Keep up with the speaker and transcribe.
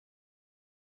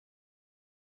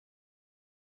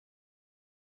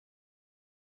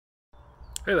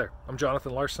Hey there, I'm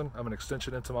Jonathan Larson. I'm an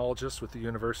extension entomologist with the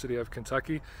University of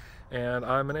Kentucky, and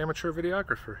I'm an amateur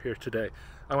videographer here today.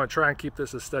 I want to try and keep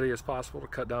this as steady as possible to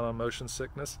cut down on motion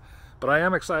sickness, but I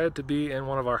am excited to be in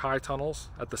one of our high tunnels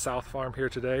at the South Farm here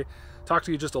today, talk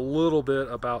to you just a little bit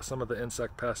about some of the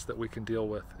insect pests that we can deal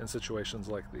with in situations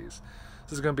like these.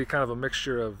 This is going to be kind of a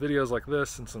mixture of videos like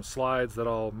this and some slides that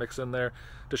I'll mix in there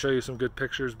to show you some good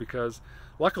pictures, because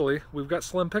luckily we've got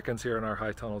slim pickings here in our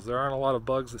high tunnels. There aren't a lot of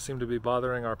bugs that seem to be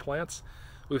bothering our plants.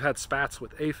 We've had spats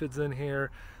with aphids in here.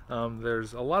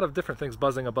 There's a lot of different things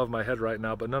buzzing above my head right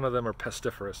now, but none of them are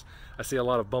pestiferous. I see a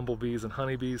lot of bumblebees and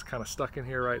honeybees kind of stuck in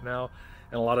here right now,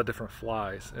 and a lot of different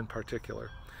flies in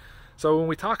particular. So when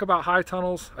we talk about high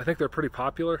tunnels, I think they're pretty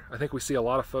popular. I think we see a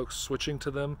lot of folks switching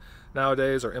to them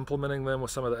nowadays or implementing them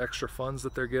with some of the extra funds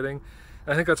that they're getting.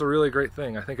 And I think that's a really great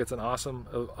thing. I think it's an awesome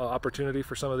opportunity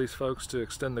for some of these folks to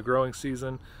extend the growing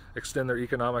season, extend their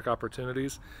economic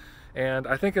opportunities. And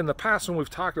I think in the past when we've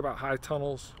talked about high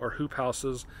tunnels or hoop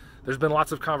houses, there's been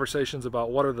lots of conversations about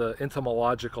what are the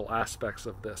entomological aspects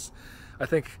of this. I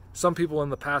think some people in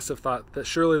the past have thought that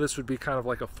surely this would be kind of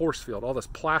like a force field. All this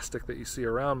plastic that you see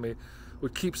around me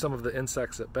would keep some of the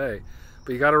insects at bay.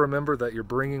 But you got to remember that you're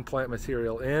bringing plant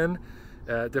material in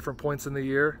at different points in the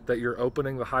year, that you're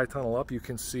opening the high tunnel up. You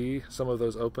can see some of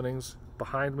those openings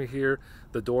behind me here.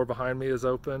 The door behind me is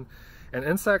open. And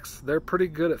insects, they're pretty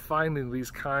good at finding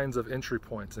these kinds of entry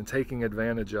points and taking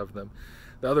advantage of them.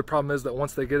 The other problem is that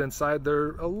once they get inside,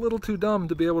 they're a little too dumb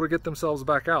to be able to get themselves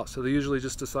back out. So they usually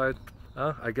just decide,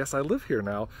 I guess I live here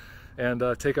now, and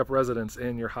take up residence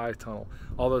in your high tunnel.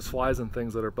 All those flies and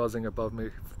things that are buzzing above me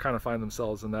kind of find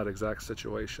themselves in that exact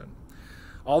situation.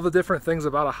 All the different things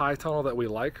about a high tunnel that we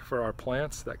like for our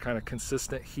plants, that kind of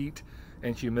consistent heat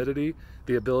and humidity,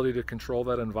 the ability to control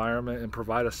that environment and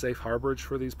provide a safe harborage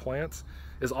for these plants,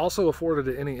 is also afforded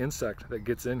to any insect that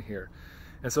gets in here.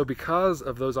 And so because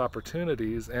of those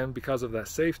opportunities and because of that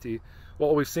safety,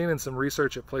 what we've seen in some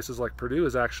research at places like Purdue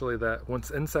is actually that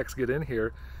once insects get in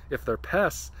here, if they're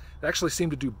pests, they actually seem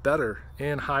to do better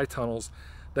in high tunnels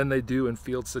than they do in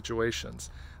field situations.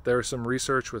 There was some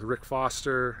research with Rick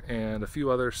Foster and a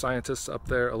few other scientists up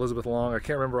there, Elizabeth Long, I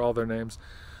can't remember all their names,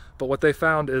 but what they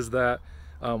found is that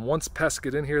once pests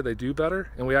get in here, they do better,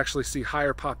 and we actually see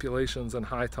higher populations in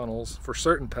high tunnels for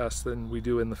certain pests than we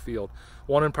do in the field.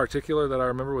 One in particular that I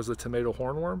remember was the tomato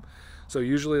hornworm. So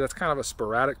usually that's kind of a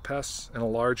sporadic pest in a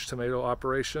large tomato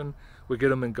operation. We get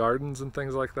them in gardens and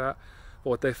things like that. But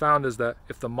what they found is that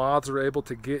if the moths were able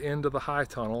to get into the high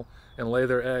tunnel and lay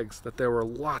their eggs, that there were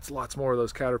lots more of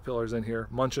those caterpillars in here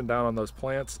munching down on those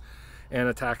plants and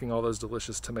attacking all those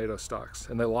delicious tomato stalks,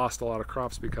 and they lost a lot of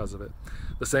crops because of it.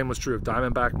 The same was true of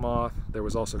diamondback moth. There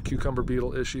was also cucumber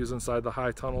beetle issues inside the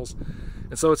high tunnels,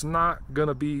 and so it's not going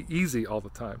to be easy all the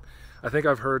time. I think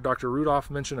I've heard Dr.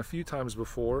 Rudolph mention a few times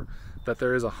before that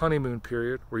there is a honeymoon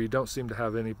period where you don't seem to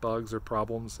have any bugs or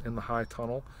problems in the high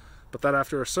tunnel, but that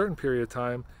after a certain period of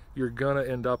time, you're going to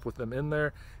end up with them in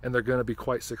there, and they're going to be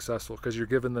quite successful because you're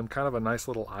giving them kind of a nice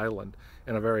little island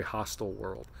in a very hostile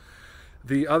world.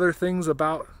 The other things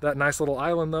about that nice little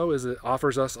island, though, is it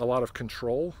offers us a lot of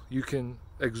control. You can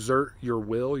exert your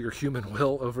will, your human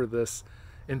will, over this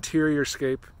interior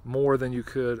scape more than you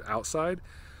could outside.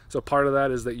 So part of that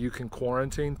is that you can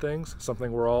quarantine things,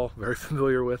 something we're all very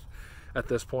familiar with at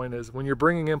this point. Is when you're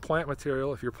bringing in plant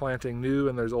material, if you're planting new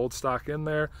and there's old stock in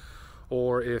there,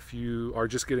 or if you are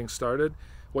just getting started,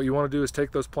 what you want to do is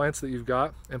take those plants that you've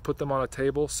got and put them on a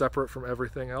table separate from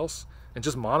everything else, and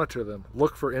just monitor them.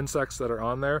 Look for insects that are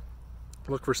on there.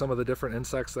 Look for some of the different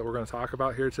insects that we're going to talk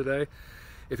about here today.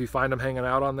 If you find them hanging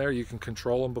out on there, you can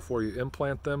control them before you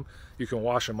implant them. You can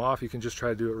wash them off. You can just try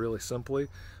to do it really simply.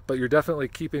 But you're definitely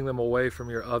keeping them away from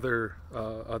your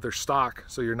other stock,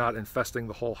 so you're not infesting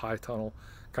the whole high tunnel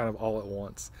kind of all at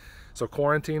once. So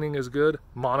quarantining is good.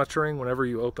 Monitoring whenever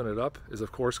you open it up is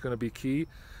of course going to be key.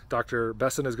 Dr.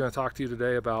 Besson is going to talk to you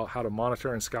today about how to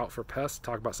monitor and scout for pests,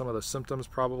 talk about some of the symptoms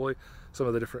probably, some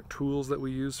of the different tools that we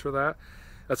use for that.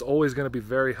 That's always going to be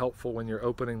very helpful when you're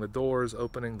opening the doors,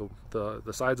 opening the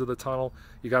sides of the tunnel.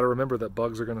 You got to remember that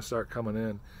bugs are going to start coming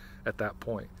in at that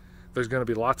point. There's going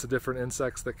to be lots of different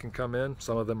insects that can come in.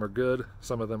 Some of them are good,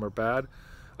 some of them are bad.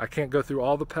 I can't go through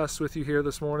all the pests with you here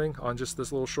this morning on just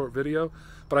this little short video,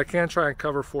 but I can try and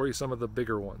cover for you some of the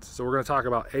bigger ones. So we're going to talk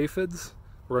about aphids,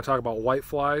 we're going to talk about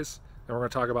whiteflies, and we're going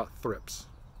to talk about thrips.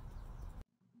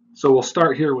 So we'll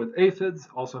start here with aphids,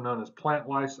 also known as plant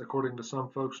lice, according to some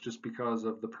folks, just because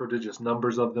of the prodigious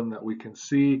numbers of them that we can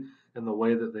see and the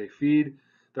way that they feed.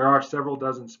 There are several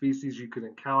dozen species you could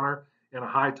encounter in a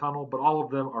high tunnel, but all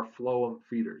of them are phloem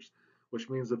feeders, which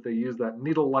means that they use that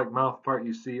needle-like mouth part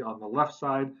you see on the left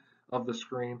side of the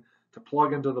screen to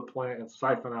plug into the plant and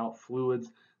siphon out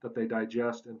fluids that they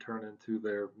digest and turn into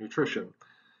their nutrition.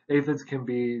 Aphids can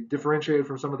be differentiated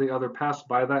from some of the other pests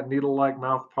by that needle-like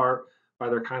mouth part, by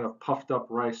their kind of puffed up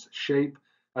rice shape,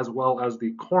 as well as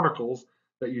the cornicles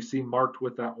that you see marked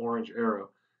with that orange arrow.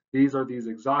 These are these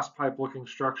exhaust pipe looking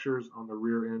structures on the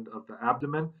rear end of the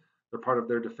abdomen. They're part of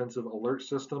their defensive alert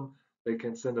system. They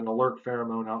can send an alert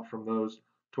pheromone out from those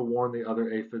to warn the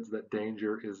other aphids that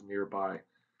danger is nearby.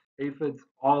 Aphids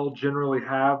all generally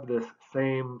have this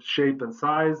same shape and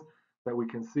size that we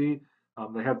can see.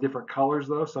 They have different colors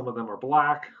though. Some of them are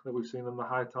black that we've seen in the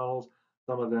high tunnels.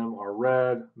 Some of them are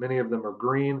red. Many of them are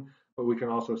green, but we can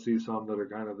also see some that are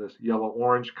kind of this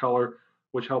yellow-orange color,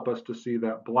 which help us to see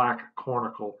that black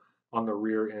cornicle on the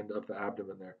rear end of the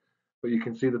abdomen there. But you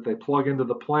can see that they plug into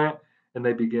the plant and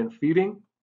they begin feeding.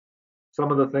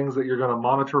 Some of the things that you're going to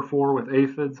monitor for with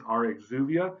aphids are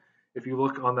exuvia. If you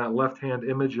look on that left-hand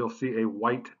image, you'll see a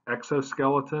white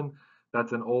exoskeleton.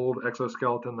 That's an old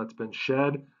exoskeleton that's been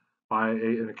shed by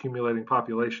an accumulating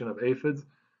population of aphids.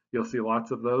 You'll see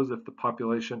lots of those if the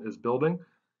population is building.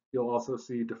 You'll also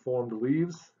see deformed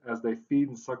leaves. As they feed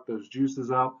and suck those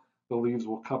juices out, the leaves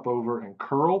will cup over and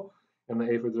curl, and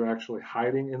the aphids are actually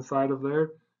hiding inside of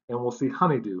there. And we'll see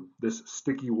honeydew, this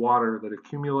sticky water that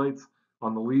accumulates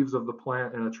on the leaves of the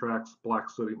plant and attracts black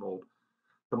sooty mold.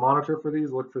 To monitor for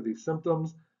these, look for these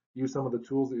symptoms. Use some of the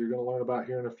tools that you're going to learn about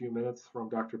here in a few minutes from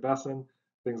Dr. Besson,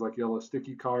 things like yellow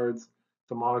sticky cards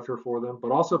to monitor for them,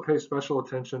 but also pay special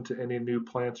attention to any new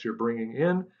plants you're bringing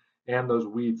in and those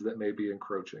weeds that may be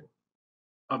encroaching.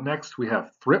 Up next, we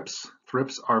have thrips.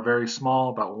 Thrips are very small,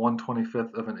 about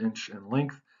 1/25th of an inch in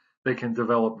length. They can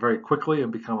develop very quickly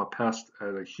and become a pest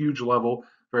at a huge level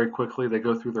very quickly. They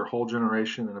go through their whole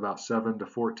generation in about 7 to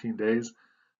 14 days,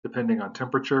 depending on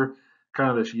temperature. Kind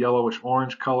of this yellowish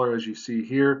orange color as you see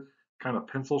here, kind of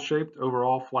pencil shaped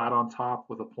overall, flat on top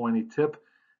with a pointy tip.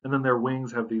 And then their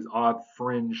wings have these odd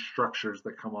fringe structures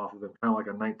that come off of them, kind of like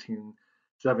a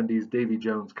 1970s Davy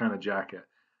Jones kind of jacket.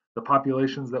 The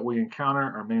populations that we encounter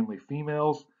are mainly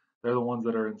females. They're the ones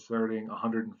that are inserting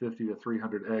 150 to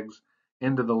 300 eggs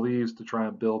into the leaves to try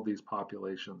and build these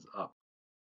populations up.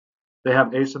 They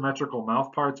have asymmetrical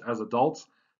mouth parts as adults.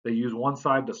 They use one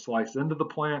side to slice into the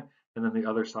plant, and then the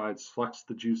other side sucks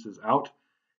the juices out.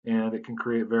 And it can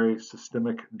create very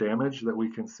systemic damage that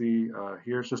we can see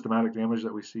here, systematic damage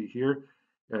that we see here.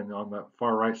 And on the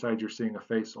far right side, you're seeing a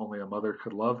face only a mother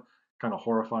could love, kind of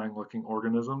horrifying looking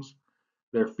organisms.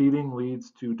 Their feeding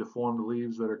leads to deformed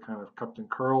leaves that are kind of cupped and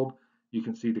curled. You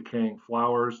can see decaying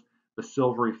flowers, the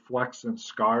silvery flecks and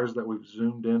scars that we've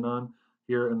zoomed in on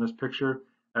here in this picture,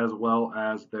 as well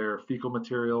as their fecal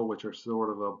material, which are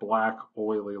sort of a black,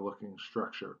 oily looking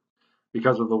structure.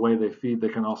 Because of the way they feed, they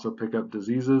can also pick up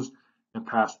diseases and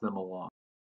pass them along.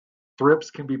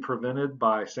 Thrips can be prevented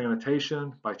by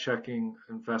sanitation, by checking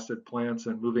infested plants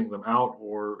and moving them out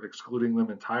or excluding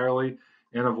them entirely,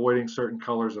 and avoiding certain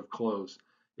colors of clothes.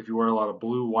 If you wear a lot of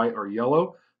blue, white, or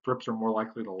yellow, thrips are more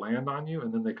likely to land on you,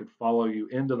 and then they could follow you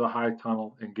into the high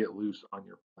tunnel and get loose on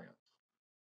your plants.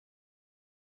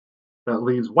 That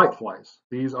leaves whiteflies.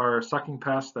 These are sucking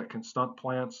pests that can stunt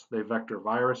plants. They vector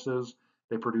viruses.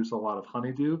 They produce a lot of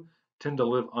honeydew, tend to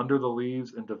live under the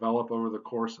leaves and develop over the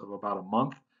course of about a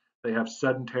month. They have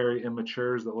sedentary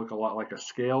immatures that look a lot like a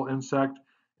scale insect,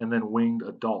 and then winged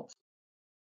adults.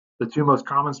 The two most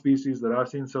common species that I've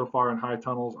seen so far in high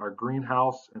tunnels are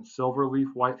greenhouse and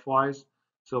silverleaf whiteflies.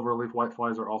 Silverleaf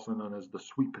whiteflies are also known as the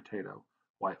sweet potato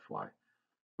whitefly.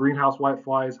 Greenhouse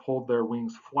whiteflies hold their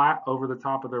wings flat over the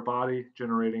top of their body,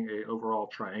 generating an overall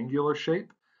triangular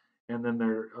shape. And then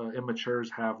their immatures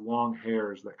have long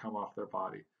hairs that come off their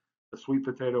body. The sweet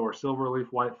potato or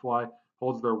silverleaf whitefly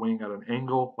holds their wing at an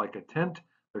angle like a tent.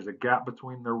 There's a gap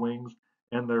between their wings,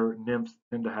 and their nymphs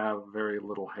tend to have very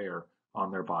little hair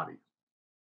on their body.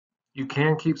 You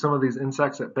can keep some of these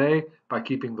insects at bay by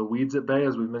keeping the weeds at bay,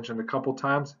 as we've mentioned a couple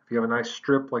times. If you have a nice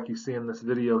strip like you see in this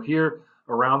video here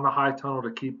around the high tunnel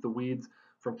to keep the weeds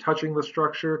from touching the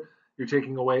structure, you're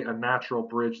taking away a natural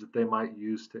bridge that they might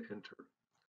use to enter.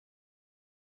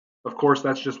 Of course,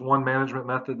 that's just one management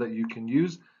method that you can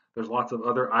use. There's lots of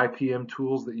other IPM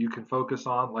tools that you can focus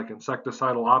on, like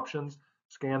insecticidal options.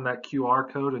 Scan that QR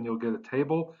code and you'll get a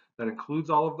table that includes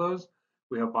all of those.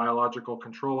 We have biological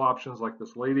control options like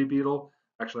this lady beetle.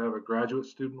 Actually, I have a graduate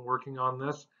student working on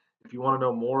this. If you want to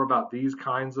know more about these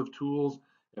kinds of tools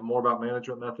and more about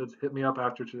management methods, hit me up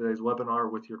after today's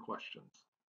webinar with your questions.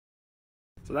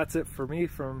 So that's it for me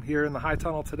from here in the high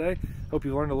tunnel today. Hope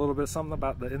you learned a little bit something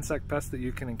about the insect pests that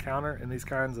you can encounter in these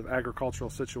kinds of agricultural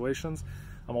situations.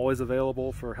 I'm always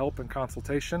available for help and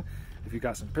consultation. If you've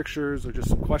got some pictures or just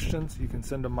some questions, you can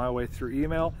send them my way through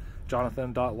email,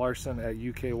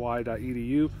 jonathan.larson@uky.edu.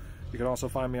 You can also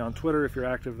find me on Twitter if you're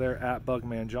active there,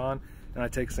 @bugmanjohn, and I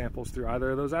take samples through either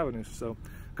of those avenues. So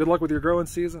good luck with your growing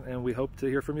season, and we hope to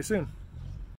hear from you soon.